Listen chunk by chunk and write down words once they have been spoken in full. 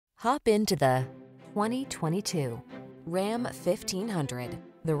Hop into the 2022 Ram 1500.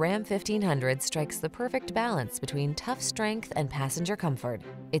 The Ram 1500 strikes the perfect balance between tough strength and passenger comfort.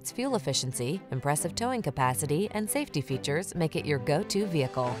 Its fuel efficiency, impressive towing capacity, and safety features make it your go-to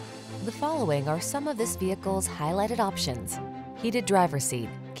vehicle. The following are some of this vehicle's highlighted options: heated driver's seat,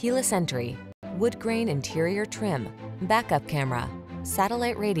 keyless entry, wood grain interior trim, backup camera,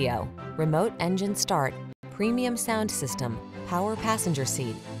 satellite radio, remote engine start, premium sound system, power passenger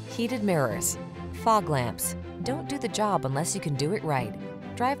seat, heated mirrors, fog lamps. Don't do the job unless you can do it right.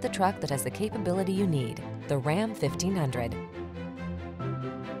 Drive the truck that has the capability you need. The Ram 1500.